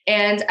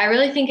And I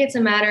really think it's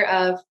a matter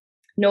of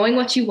knowing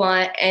what you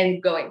want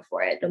and going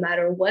for it, no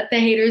matter what the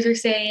haters are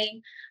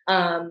saying,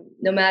 no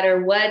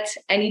matter what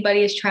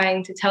anybody is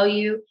trying to tell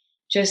you.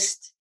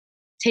 Just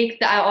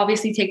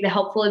obviously take the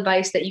helpful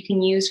advice that you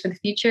can use for the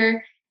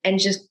future and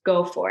just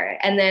go for it.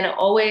 And then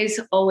always,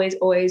 always,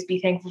 always be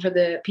thankful for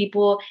the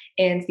people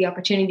and the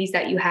opportunities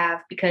that you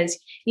have, because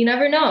you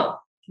never know.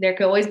 There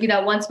could always be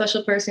that one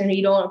special person who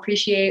you don't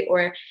appreciate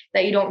or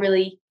that you don't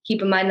really keep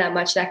in mind that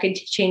much that could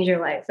change your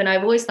life. And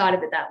I've always thought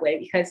of it that way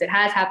because it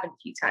has happened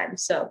a few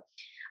times. So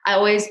I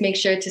always make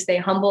sure to stay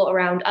humble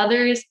around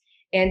others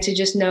and to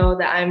just know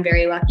that I'm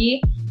very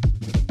lucky.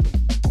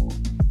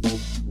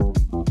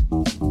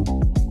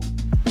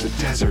 The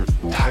Desert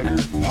Tiger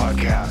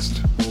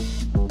Podcast.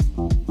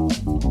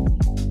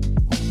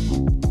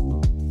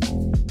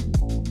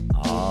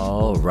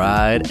 All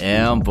right,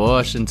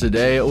 Ambush, and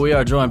today we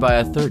are joined by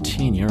a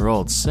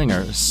 13-year-old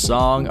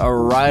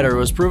singer-songwriter who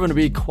has proven to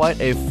be quite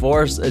a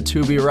force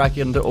to be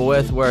reckoned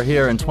with. We're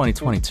here in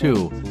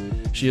 2022.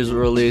 She has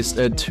released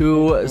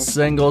 2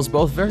 singles,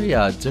 both very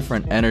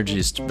different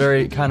energies,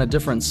 very kind of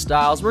different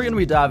styles. We're going to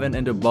be diving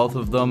into both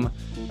of them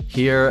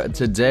here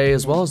today,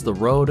 as well as the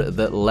road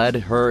that led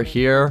her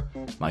here.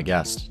 My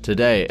guest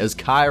today is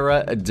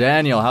Kyra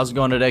Daniel. How's it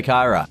going today,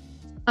 Kyra?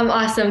 I'm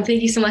awesome.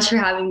 Thank you so much for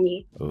having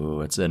me.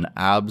 Oh, it's an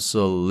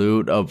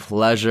absolute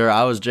pleasure.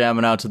 I was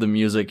jamming out to the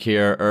music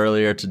here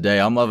earlier today.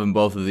 I'm loving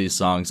both of these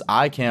songs.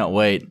 I can't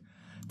wait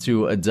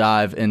to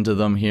dive into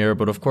them here.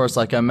 But of course,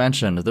 like I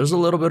mentioned, there's a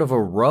little bit of a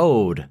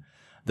road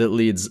that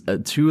leads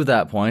to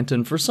that point.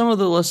 And for some of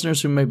the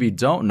listeners who maybe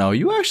don't know,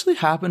 you actually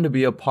happen to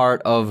be a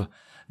part of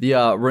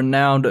the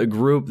renowned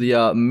group,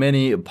 the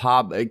Mini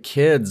Pop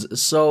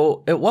Kids.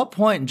 So at what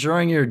point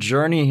during your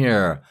journey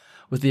here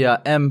with the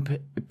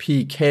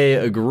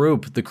MPK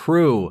group, the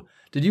crew,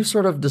 did you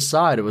sort of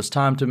decide it was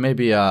time to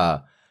maybe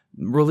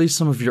release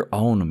some of your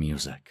own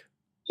music?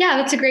 Yeah,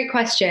 that's a great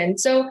question.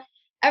 So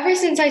ever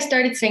since I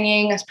started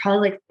singing, I was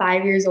probably like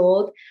 5 years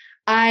old,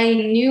 I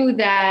knew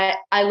that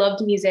I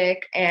loved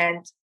music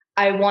and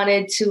I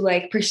wanted to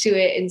like pursue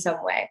it in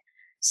some way.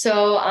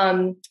 So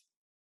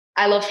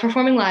I love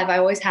performing live. I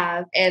always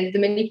have. And the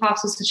Mini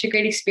Pops was such a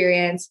great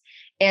experience.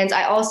 And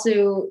I always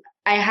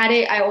had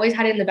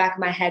it in the back of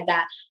my head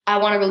that I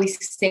want to release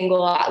a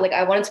single. Like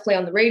I wanted to play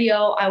on the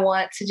radio. I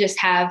want to just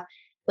have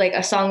like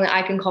a song that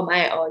I can call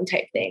my own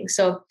type thing.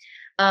 So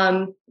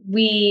my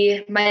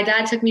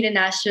dad took me to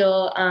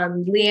Nashville.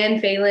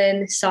 Leanne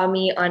Phelan saw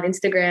me on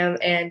Instagram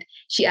and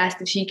she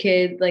asked if she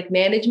could like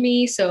manage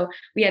me. So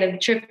we had a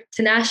trip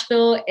to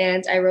Nashville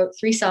and I wrote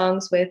 3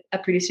 songs with a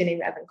producer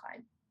named Evan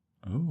Klein.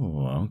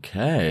 Oh,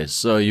 okay.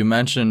 So you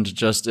mentioned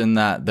just in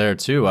that there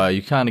too,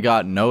 you kind of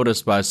got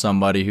noticed by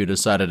somebody who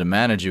decided to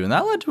manage you, and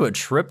that led to a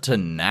trip to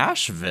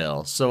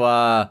Nashville. So,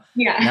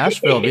 yeah,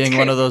 Nashville being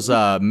one of those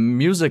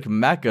music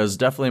meccas,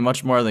 definitely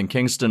much more than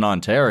Kingston,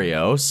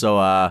 Ontario.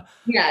 So,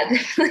 yeah,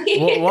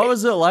 definitely. What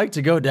was it like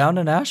to go down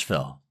to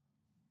Nashville?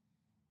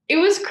 It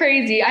was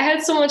crazy. I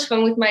had so much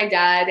fun with my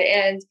dad,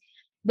 and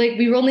like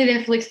we were only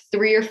there for like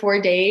 3 or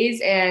 4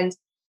 days, and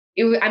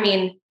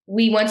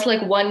we went to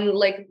like one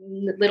like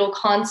little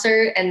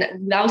concert and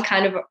that was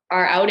kind of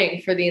our outing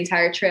for the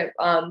entire trip.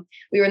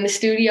 We were in the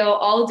studio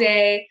all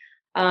day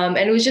and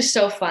it was just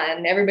so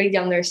fun. Everybody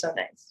down there is so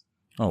nice.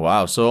 Oh,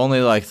 wow. So only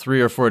like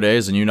 3 or 4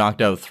 days and you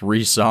knocked out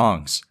 3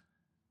 songs.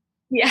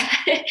 Yeah.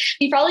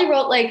 We probably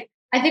wrote I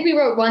think we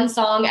wrote 1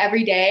 song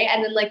every day.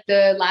 And then like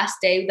the last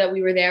day that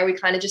we were there, we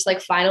kind of just like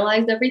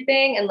finalized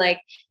everything and like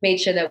made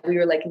sure that we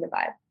were like in the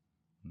vibe.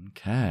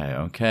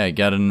 Okay.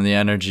 Getting the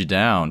energy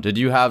down. Did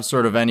you have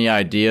sort of any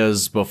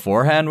ideas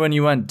beforehand when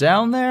you went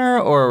down there,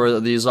 or were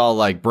these all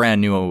like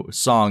brand new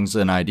songs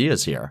and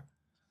ideas here?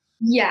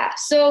 Yeah.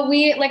 So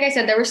like I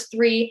said, there was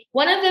 3.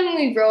 One of them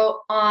we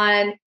wrote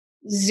on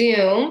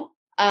Zoom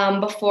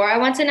before I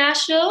went to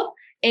Nashville,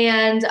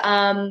 and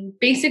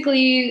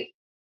basically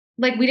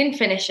like we didn't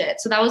finish it.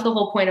 So that was the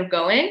whole point of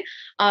going.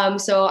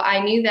 So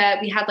I knew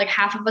that we had like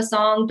half of a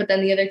song, but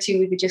then the other 2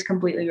 we could just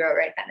completely wrote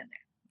right then and there.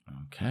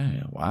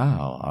 Okay.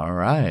 Wow. All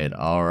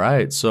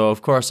right. So,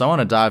 of course, I want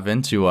to dive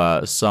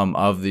into some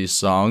of these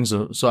songs.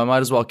 So I might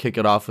as well kick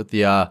it off with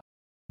the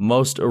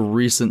most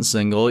recent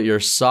single,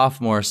 your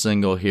sophomore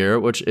single here,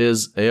 which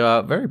is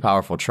a very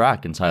powerful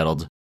track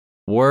entitled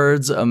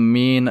Words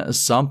Mean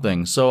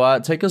Something. So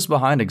take us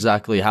behind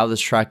exactly how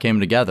this track came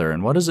together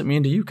and what does it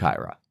mean to you,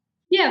 Kyra?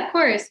 Yeah, of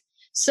course.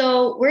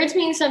 So Words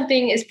Mean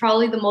Something is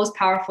probably the most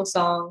powerful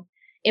song,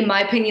 in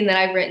my opinion, that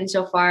I've written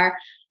so far.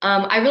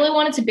 I really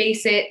wanted to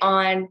base it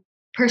on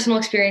personal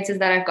experiences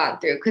that I've gone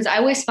through, because I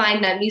always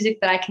find that music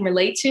that I can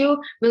relate to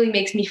really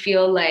makes me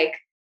feel like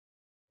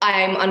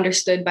I'm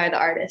understood by the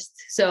artist.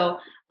 So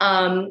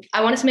I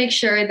wanted to make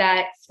sure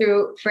that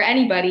for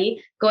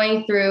anybody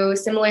going through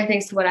similar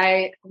things to what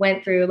I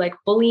went through, like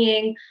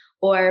bullying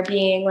or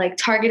being like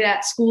targeted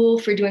at school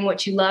for doing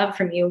what you love,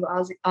 for me,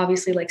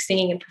 obviously like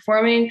singing and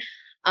performing,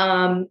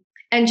 and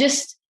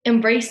just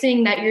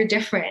embracing that you're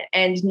different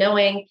and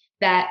knowing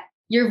that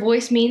your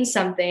voice means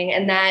something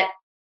and that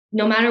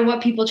no matter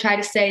what people try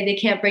to say, they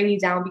can't bring you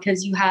down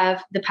because you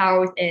have the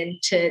power within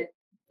to,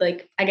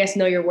 like, I guess,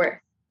 know your worth.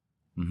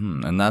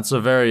 And that's a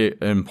very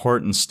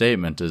important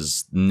statement,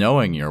 is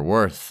knowing your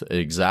worth.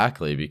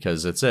 Exactly,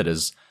 because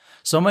is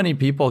so many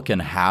people can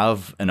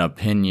have an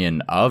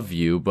opinion of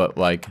you, but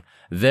like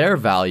their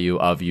value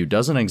of you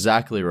doesn't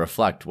exactly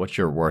reflect what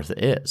your worth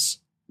is.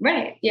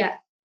 Right. Yeah,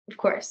 of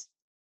course.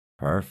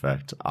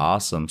 Perfect.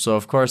 Awesome. So,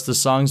 of course, the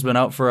song's been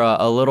out for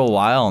a little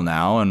while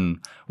now. And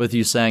with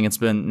you saying it's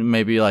been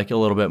maybe like a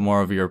little bit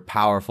more of your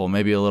powerful,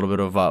 maybe a little bit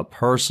of a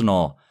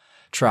personal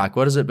track,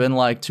 what has it been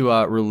like to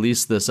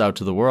release this out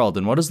to the world?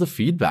 And what has the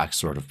feedback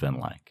sort of been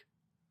like?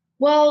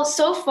 Well,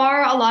 so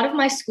far, a lot of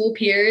my school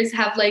peers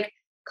have like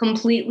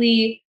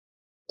completely,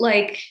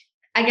 like,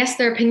 I guess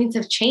their opinions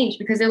have changed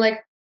because they're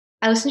like,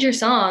 I listened to your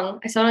song.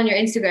 I saw it on your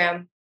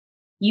Instagram.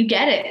 You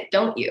get it,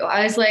 don't you?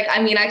 I was like,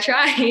 I mean, I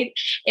tried.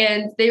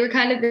 And they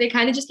kind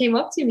of just came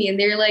up to me and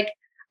they were like,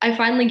 I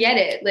finally get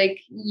it. Like,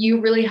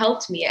 you really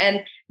helped me.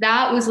 And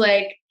that was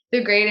like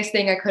the greatest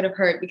thing I could have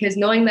heard, because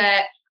knowing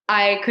that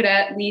I could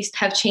at least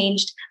have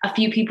changed a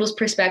few people's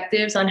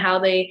perspectives on how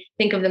they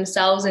think of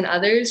themselves and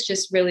others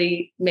just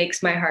really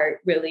makes my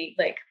heart really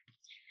like,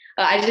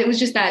 it was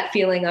just that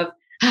feeling of,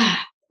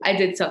 I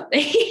did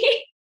something.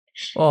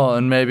 Well,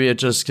 and maybe it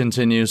just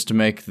continues to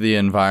make the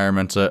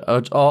environment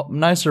a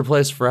nicer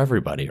place for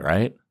everybody,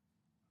 right?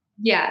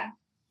 Yeah,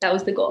 that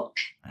was the goal.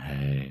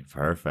 Hey,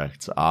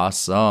 perfect.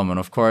 Awesome. And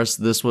of course,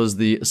 this was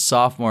the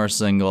sophomore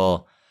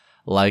single.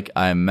 Like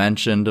I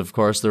mentioned, of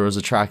course, there was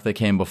a track that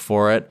came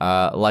before it,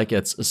 like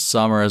It's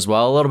Summer as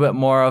well. A little bit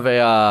more of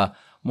a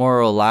more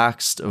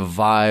relaxed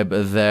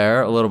vibe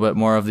there, a little bit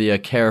more of the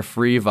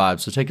carefree vibe.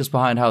 So take us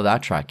behind how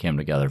that track came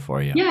together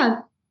for you.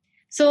 Yeah.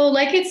 So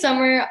Like It's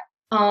Summer,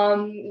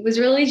 it was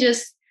really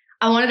just,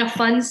 I wanted a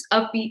fun,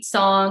 upbeat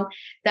song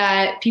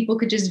that people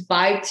could just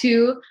vibe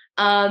to.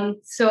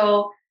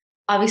 So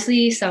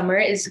obviously summer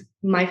is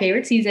my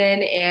favorite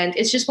season, and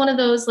it's just one of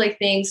those like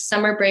things.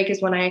 Summer break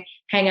is when I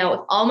hang out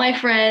with all my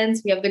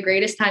friends. We have the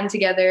greatest time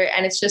together,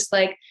 and it's just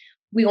like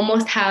we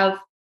almost have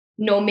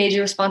no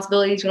major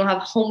responsibilities. We don't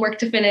have homework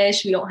to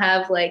finish. We don't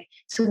have like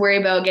to worry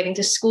about getting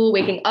to school,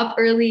 waking up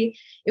early.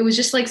 It was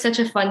just like such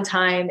a fun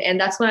time. And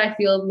that's what I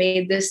feel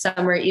made this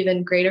summer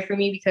even greater for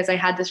me, because I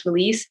had this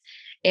release.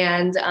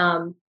 And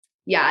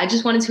yeah, I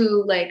just wanted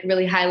to like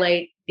really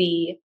highlight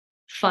the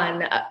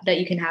fun that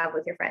you can have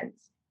with your friends.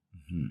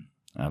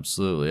 Mm-hmm.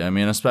 Absolutely. I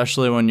mean,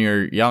 especially when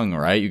you're young,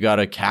 right? You got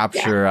to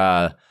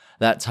capture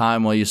that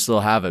time while you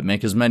still have it.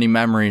 Make as many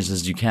memories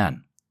as you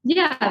can.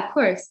 Yeah, of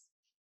course.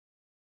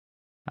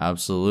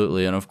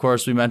 Absolutely. And of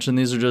course, we mentioned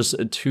these are just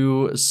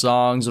 2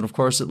 songs. And of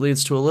course, it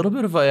leads to a little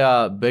bit of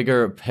a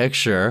bigger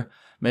picture,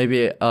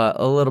 maybe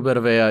a little bit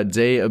of a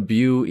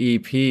debut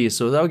EP.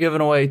 So without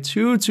giving away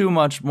too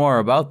much more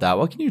about that,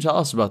 what can you tell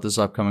us about this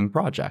upcoming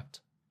project?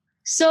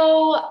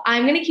 So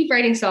I'm going to keep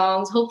writing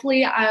songs.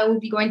 Hopefully I will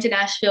be going to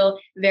Nashville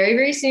very,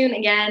 very soon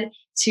again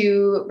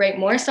to write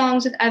more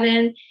songs with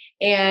Evan.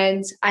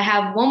 And I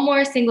have one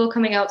more single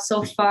coming out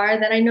so far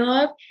that I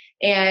know of.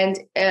 And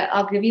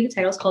I'll give you the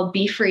title. It's called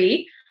Be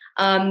Free.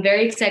 I'm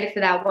very excited for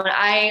that one.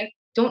 I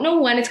don't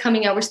know when it's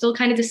coming out. We're still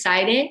kind of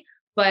deciding,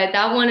 but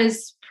that one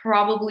is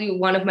probably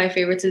one of my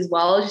favorites as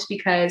well, just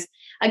because,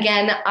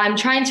 again, I'm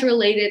trying to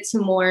relate it to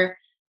more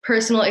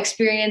personal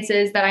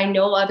experiences that I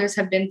know others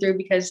have been through,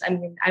 because I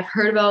mean, I've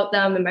heard about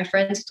them and my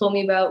friends have told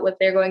me about what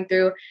they're going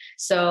through.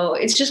 So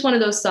it's just one of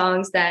those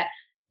songs that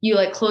you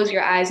like close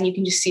your eyes and you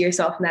can just see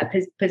yourself in that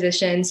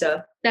position.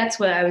 So that's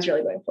what I was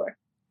really going for.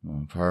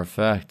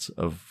 Perfect.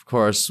 Of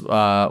course,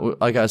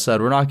 like I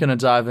said, we're not going to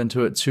dive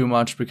into it too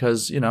much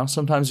because, you know,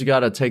 sometimes you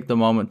got to take the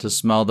moment to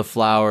smell the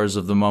flowers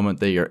of the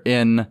moment that you're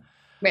in.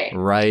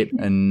 Right.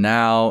 And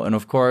now, and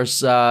of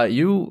course,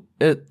 you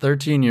at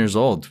 13 years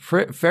old,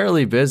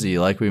 fairly busy,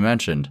 like we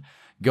mentioned,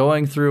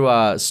 going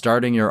through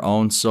starting your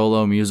own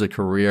solo music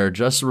career,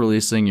 just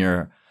releasing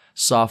your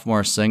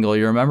sophomore single.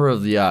 You're a member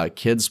of the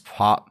Kids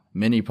Pop,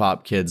 Mini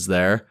Pop Kids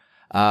there.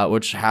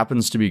 Which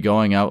happens to be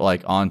going out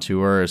like on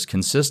tour, is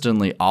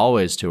consistently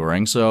always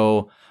touring.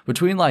 So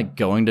between like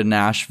going to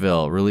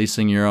Nashville,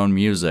 releasing your own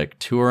music,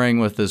 touring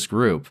with this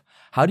group,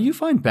 how do you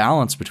find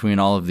balance between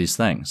all of these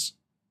things?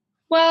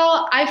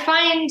 Well, I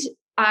find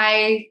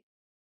I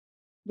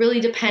really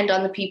depend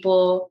on the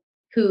people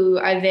who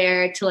are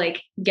there to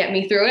like get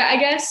me through it, I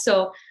guess.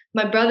 So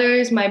my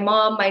brothers, my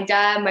mom, my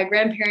dad, my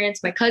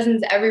grandparents, my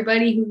cousins,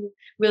 everybody who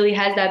really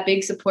has that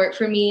big support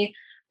for me.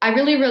 I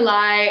really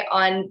rely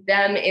on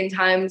them in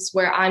times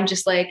where I'm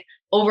just like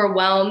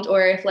overwhelmed,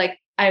 or if like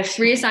I have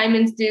 3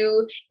 assignments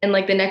due in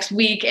like the next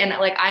week and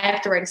like I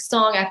have to write a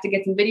song, I have to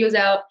get some videos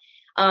out,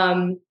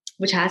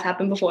 which has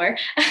happened before.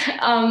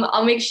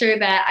 I'll make sure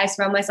that I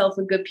surround myself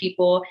with good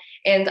people.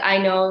 And I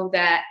know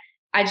that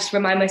I just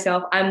remind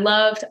myself I'm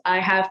loved. I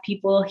have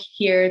people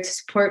here to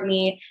support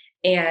me.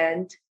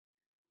 And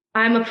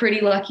I'm a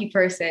pretty lucky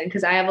person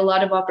because I have a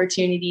lot of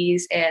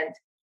opportunities, and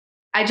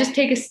I just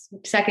take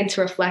a second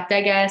to reflect,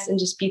 I guess, and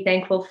just be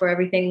thankful for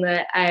everything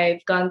that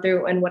I've gone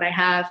through and what I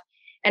have.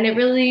 And it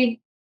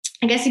really,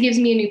 I guess it gives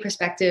me a new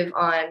perspective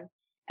on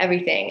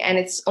everything. And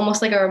it's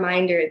almost like a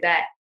reminder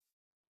that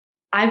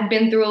I've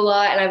been through a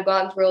lot and I've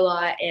gone through a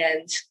lot,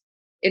 and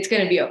it's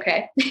going to be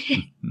okay.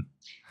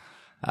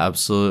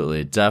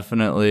 Absolutely.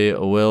 Definitely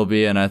will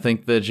be. And I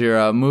think that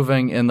you're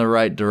moving in the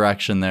right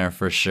direction there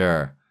for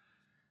sure.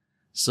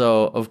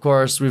 So, of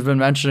course, we've been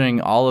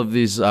mentioning all of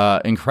these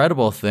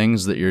incredible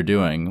things that you're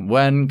doing.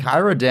 When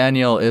Kyra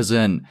Daniel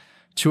isn't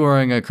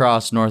touring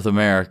across North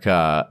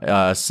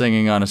America,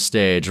 singing on a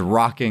stage,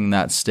 rocking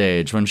that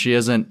stage, when she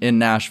isn't in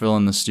Nashville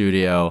in the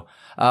studio,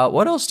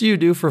 what else do you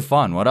do for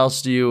fun? What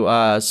else do you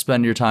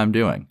spend your time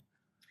doing?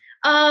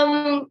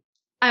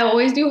 I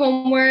always do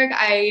homework.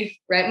 I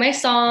write my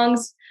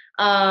songs.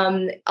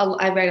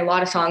 I write a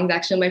lot of songs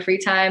actually in my free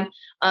time.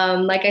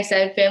 Like I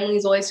said, family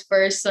is always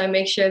first. So I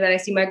make sure that I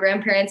see my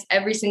grandparents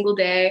every single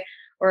day,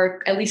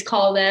 or at least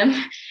call them.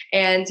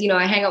 And,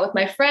 I hang out with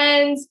my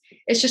friends.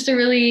 It's just a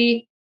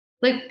really,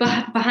 like,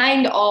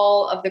 behind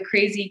all of the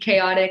crazy,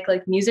 chaotic,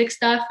 like, music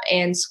stuff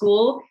and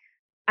school,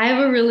 I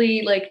have a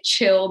really, like,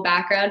 chill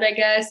background, I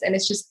guess. And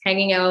it's just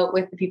hanging out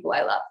with the people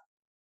I love.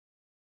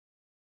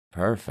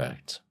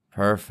 Perfect.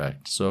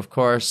 So, of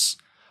course,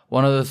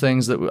 one of the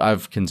things that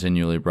I've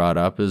continually brought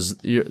up is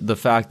the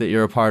fact that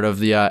you're a part of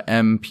the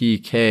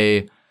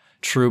MPK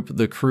troupe,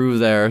 the crew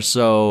there.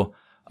 So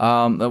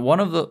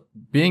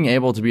being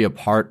able to be a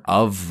part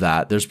of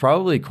that, there's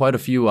probably quite a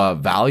few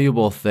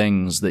valuable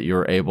things that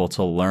you're able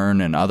to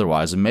learn and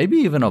otherwise, and maybe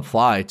even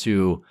apply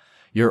to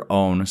your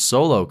own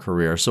solo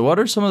career. So what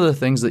are some of the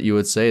things that you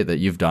would say that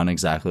you've done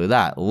exactly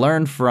that?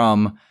 Learn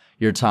from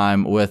your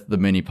time with the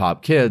Mini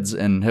Pop Kids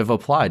and have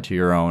applied to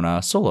your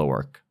own solo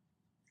work?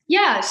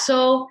 Yeah,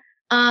 so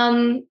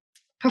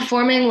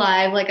performing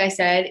live, like I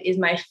said, is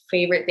my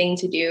favorite thing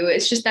to do.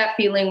 It's just that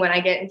feeling when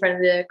I get in front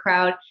of the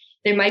crowd.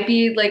 There might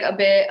be like a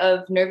bit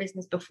of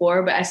nervousness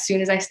before, but as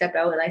soon as I step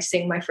out and I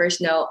sing my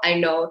first note, I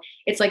know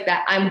it's like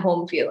that I'm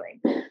home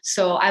feeling.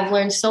 So I've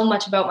learned so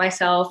much about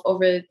myself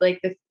over like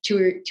the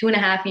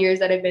 2.5 years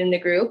that I've been in the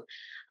group.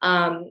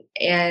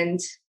 And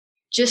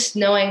just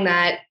knowing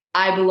that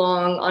I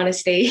belong on a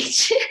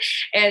stage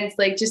and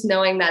like just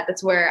knowing that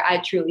that's where I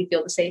truly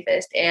feel the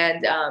safest.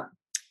 And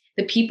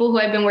the people who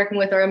I've been working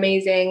with are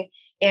amazing.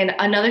 And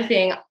another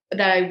thing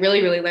that I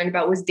really, really learned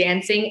about was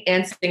dancing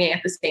and singing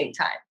at the same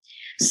time.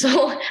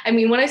 So, I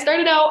mean, when I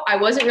started out, I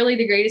wasn't really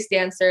the greatest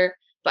dancer,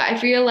 but I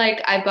feel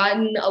like I've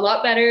gotten a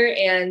lot better,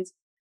 and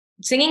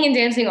singing and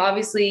dancing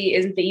obviously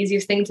isn't the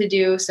easiest thing to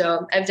do.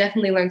 So I've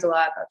definitely learned a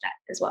lot about that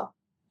as well.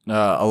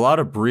 A lot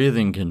of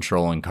breathing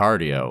control and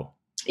cardio.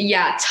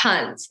 Yeah,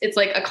 tons. It's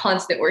like a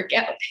constant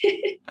workout.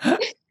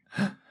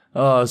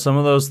 Some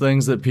of those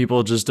things that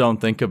people just don't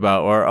think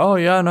about, or, oh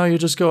yeah, no, you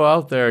just go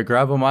out there,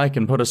 grab a mic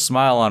and put a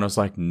smile on. It's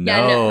like,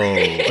 no.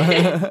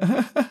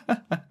 Yeah,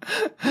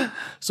 no.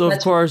 So of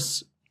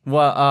course,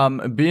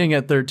 being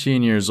at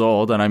 13 years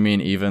old, and I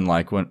mean, even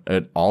like when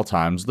at all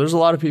times, there's a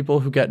lot of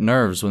people who get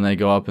nerves when they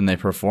go up and they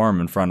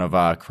perform in front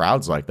of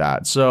crowds like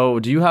that. So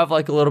do you have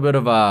like a little bit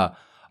of a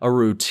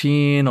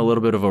routine, a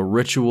little bit of a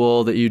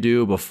ritual that you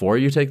do before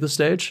you take the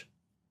stage?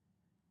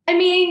 I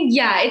mean,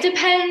 yeah, it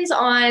depends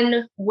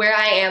on where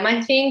I am.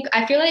 I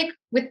feel like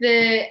with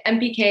the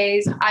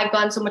MPKs, I've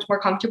gotten so much more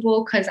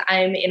comfortable because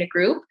I'm in a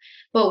group.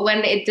 But when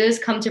it does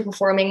come to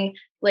performing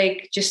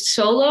like just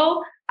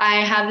solo,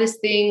 I have this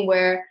thing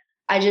where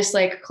I just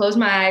like close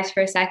my eyes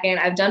for a second.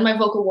 I've done my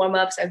vocal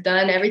warm-ups. I've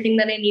done everything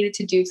that I needed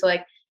to do to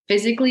like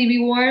physically be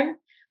warm.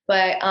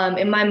 But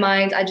in my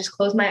mind, I just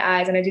close my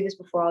eyes, and I do this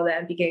before all the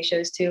MPK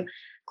shows too.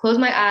 Close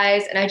my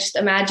eyes, and I just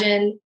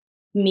imagine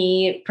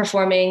me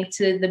performing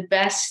to the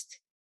best,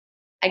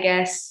 I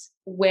guess,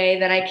 way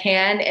that I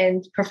can,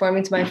 and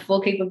performing to my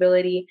full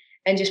capability,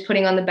 and just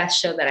putting on the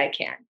best show that I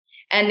can.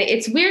 And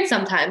it's weird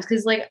sometimes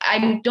because like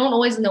I don't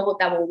always know what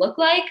that will look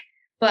like,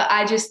 but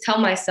I just tell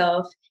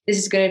myself, this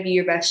is going to be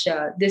your best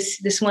show.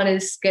 This one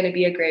is going to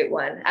be a great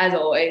one, as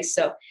always.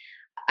 So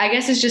I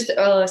guess it's just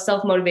a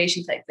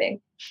self-motivation type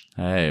thing.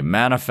 Hey,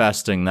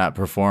 manifesting that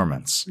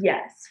performance.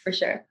 Yes, for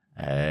sure.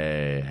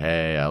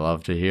 Hey, I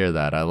love to hear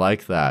that. I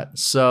like that.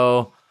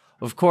 So,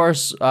 of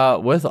course,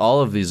 with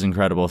all of these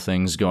incredible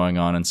things going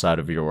on inside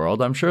of your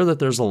world, I'm sure that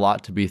there's a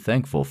lot to be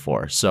thankful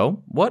for.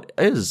 So, what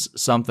is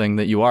something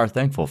that you are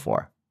thankful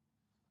for?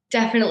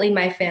 Definitely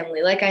my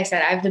family. Like I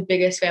said, I have the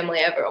biggest family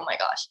ever. Oh my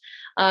gosh.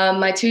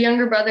 My 2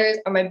 younger brothers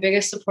are my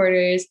biggest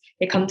supporters.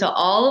 They come to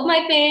all of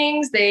my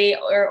things. They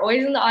are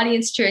always in the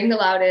audience cheering the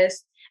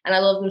loudest, and I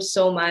love them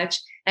so much.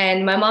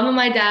 And my mom and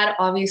my dad,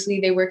 obviously,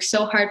 they work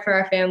so hard for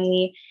our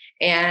family.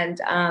 And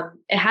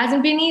it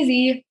hasn't been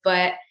easy,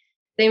 but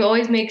they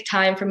always make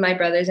time for my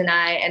brothers and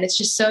I. And it's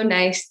just so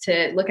nice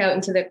to look out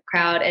into the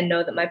crowd and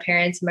know that my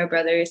parents, my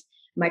brothers,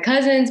 my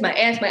cousins, my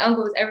aunts, my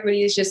uncles,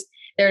 everybody is just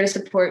there to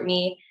support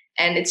me.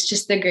 And it's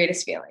just the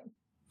greatest feeling.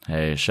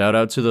 Hey, shout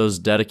out to those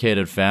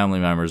dedicated family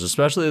members,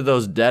 especially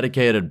those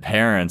dedicated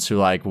parents who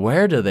like,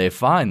 where do they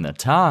find the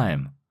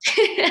time?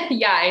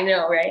 Yeah, I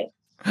know, right?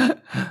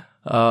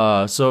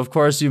 So of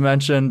course you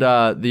mentioned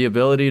the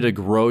ability to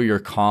grow your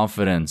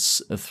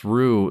confidence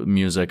through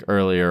music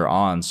earlier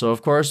on. So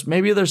of course,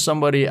 maybe there's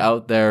somebody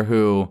out there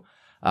who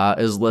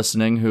is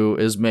listening who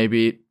is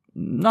maybe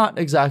not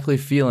exactly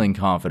feeling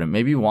confident,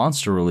 maybe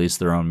wants to release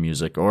their own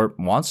music or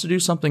wants to do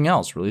something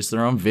else, release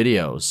their own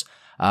videos,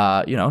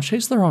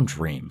 chase their own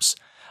dreams.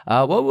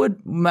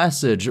 What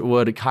message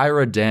would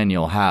Kyra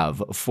Daniel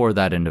have for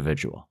that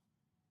individual?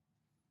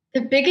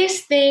 The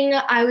biggest thing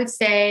I would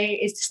say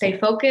is to stay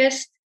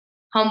focused,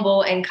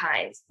 humble, and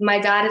kind. My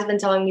dad has been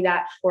telling me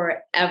that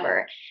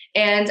forever.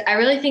 And I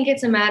really think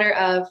it's a matter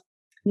of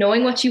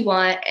knowing what you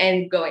want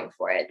and going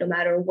for it, no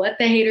matter what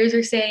the haters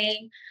are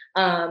saying,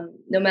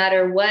 no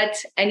matter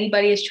what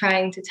anybody is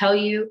trying to tell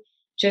you.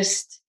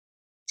 Just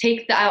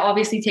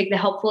obviously take the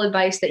helpful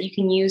advice that you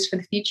can use for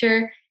the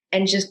future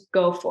and just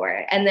go for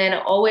it. And then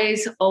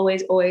always,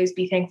 always, always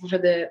be thankful for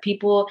the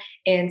people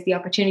and the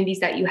opportunities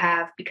that you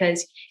have,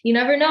 because you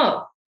never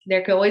know.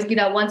 There could always be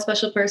that one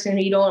special person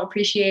who you don't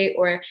appreciate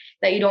or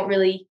that you don't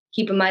really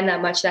keep in mind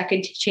that much that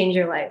could change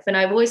your life. And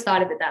I've always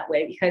thought of it that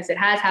way because it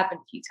has happened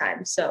a few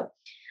times. So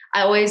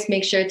I always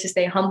make sure to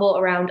stay humble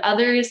around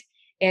others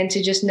and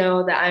to just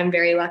know that I'm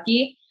very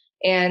lucky.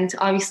 And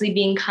obviously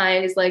being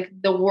kind is like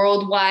the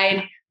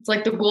worldwide, it's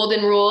like the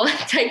golden rule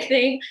type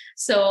thing.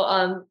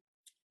 So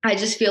I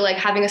just feel like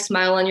having a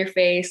smile on your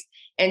face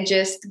and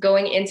just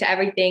going into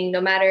everything, no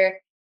matter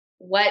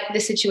what the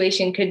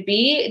situation could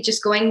be,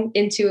 just going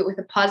into it with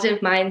a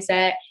positive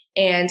mindset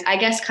and I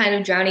guess kind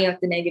of drowning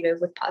out the negative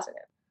with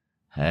positive.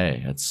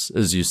 Hey, it's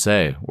as you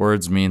say,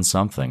 words mean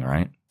something,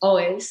 right?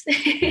 Always.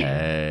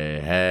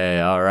 Hey,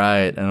 all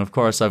right. And of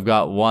course, I've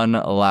got one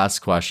last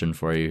question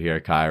for you here,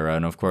 Kyra.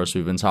 And of course,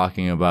 we've been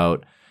talking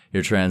about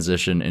your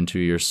transition into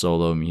your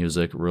solo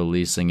music,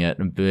 releasing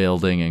it,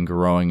 building and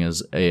growing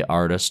as an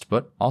artist,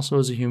 but also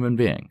as a human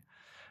being.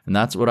 And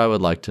that's what I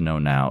would like to know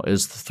now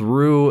is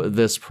through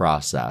this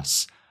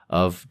process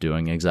of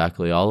doing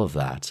exactly all of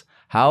that,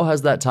 how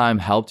has that time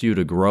helped you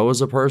to grow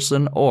as a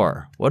person,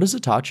 or what has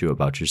it taught you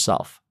about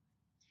yourself?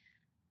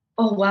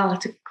 Oh, wow.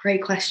 That's a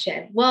great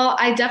question. Well,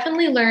 I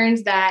definitely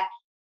learned that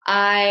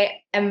I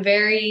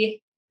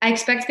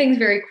expect things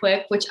very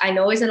quick, which I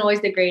know isn't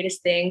always the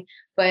greatest thing,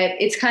 but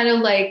it's kind of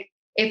like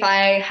if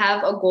I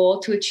have a goal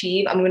to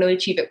achieve, I'm going to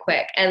achieve it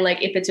quick. And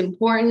like, if it's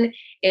important,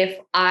 if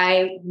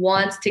I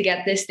want to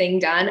get this thing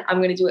done, I'm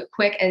going to do it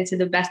quick and to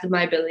the best of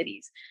my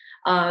abilities.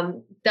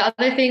 The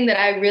other thing that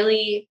I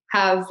really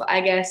have,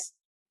 I guess,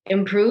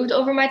 improved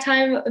over my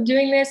time of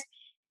doing this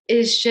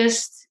is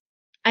just,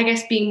 I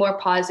guess, being more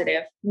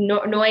positive,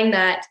 knowing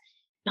that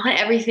not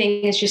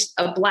everything is just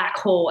a black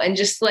hole and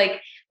just like,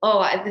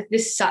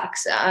 this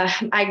sucks.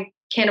 I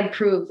can't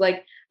improve.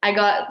 Like I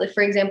got,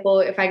 for example,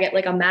 if I get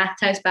like a math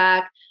test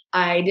back,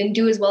 I didn't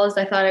do as well as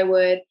I thought I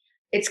would.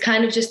 It's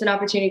kind of just an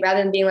opportunity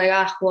rather than being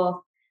like,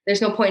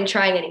 there's no point in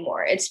trying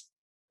anymore. It's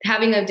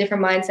having a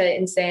different mindset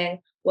and saying,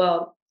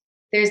 well,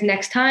 there's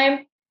next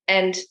time.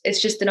 And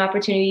it's just an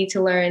opportunity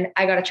to learn.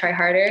 I got to try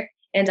harder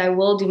and I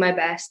will do my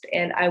best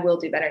and I will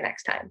do better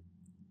next time.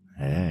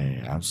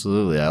 Hey,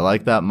 absolutely. I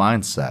like that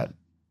mindset.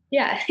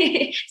 Yeah,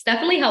 it's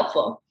definitely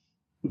helpful.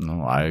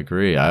 No, I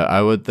agree.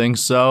 I would think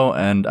so.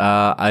 And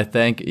I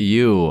thank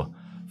you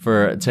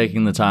for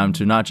taking the time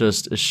to not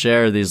just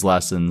share these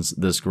lessons,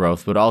 this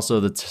growth, but also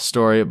the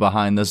story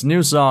behind this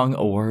new song,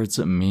 Words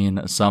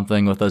Mean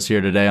Something, with us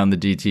here today on the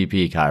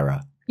DTP,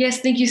 Kyra.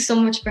 Yes, thank you so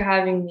much for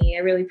having me.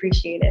 I really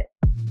appreciate it.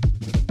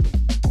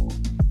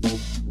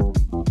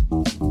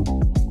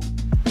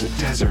 The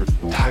Desert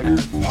Tiger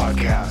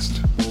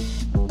Podcast.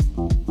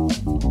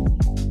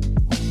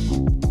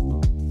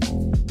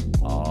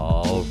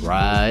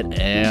 Right,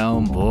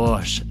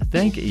 Ambush.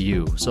 Thank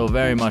you so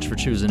very much for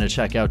choosing to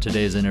check out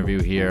today's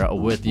interview here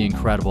with the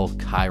incredible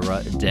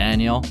Kyra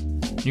Daniel.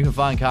 You can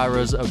find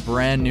Kyra's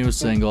brand new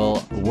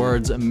single,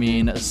 Words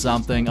Mean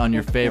Something, on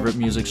your favorite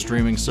music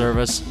streaming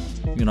service.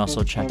 You can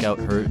also check out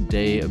her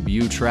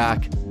debut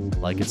track,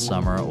 Like It's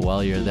Summer,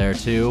 while you're there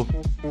too.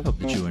 I hope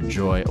that you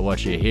enjoy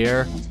what you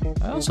hear.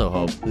 I also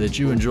hope that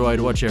you enjoyed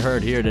what you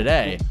heard here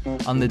today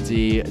on the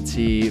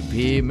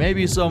DTP.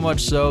 Maybe so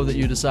much so that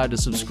you decide to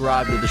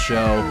subscribe to the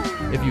show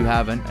if you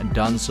haven't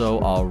done so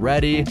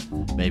already.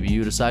 Maybe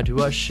you decide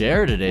to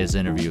share today's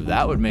interview.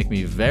 That would make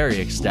me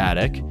very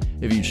ecstatic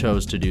if you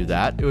chose to do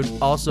that. It would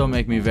also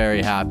make me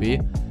very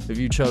happy if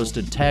you chose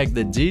to tag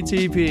the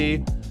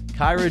DTP,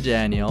 Kyra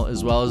Daniel,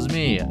 as well as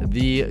me,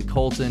 the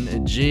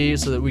Colton G,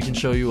 so that we can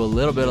show you a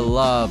little bit of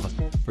love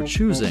for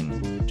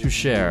choosing to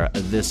share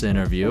this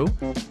interview.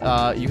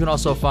 You can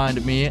also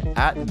find me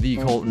at the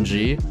Colton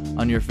G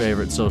on your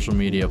favorite social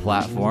media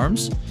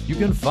platforms. You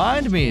can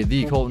find me,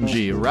 the Colton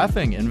G,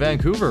 reffing in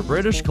Vancouver,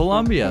 British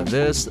Columbia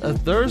this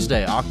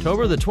Thursday,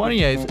 October the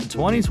 28th,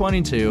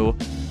 2022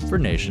 for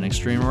Nation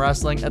Extreme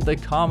Wrestling at the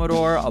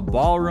Commodore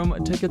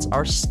Ballroom. Tickets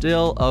are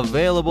still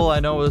available.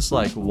 I know it's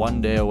like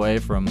one day away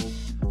from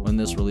when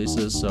this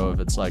releases, so if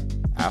it's like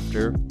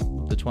after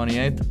the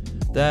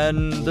 28th,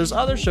 then there's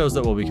other shows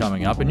that will be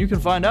coming up, and you can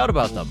find out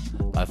about them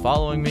by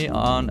following me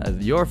on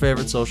your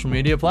favorite social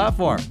media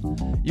platform.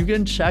 You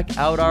can check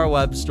out our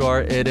web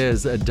store. It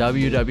is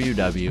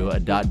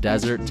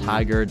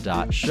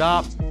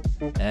www.deserttiger.shop.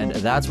 And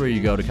that's where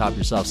you go to cop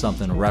yourself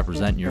something to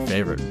represent your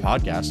favorite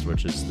podcast,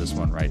 which is this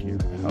one right here.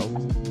 I hope.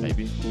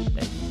 Maybe.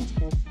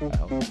 I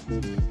hope.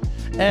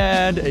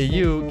 And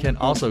you can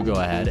also go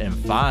ahead and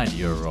find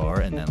your roar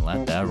and then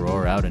let that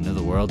roar out into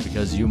the world,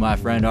 because you, my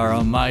friend, are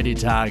a mighty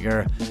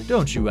tiger.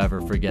 Don't you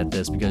ever forget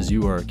this, because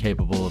you are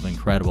capable of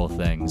incredible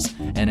things.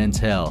 And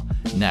until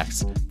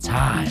next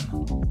time,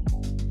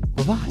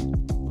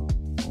 bye-bye.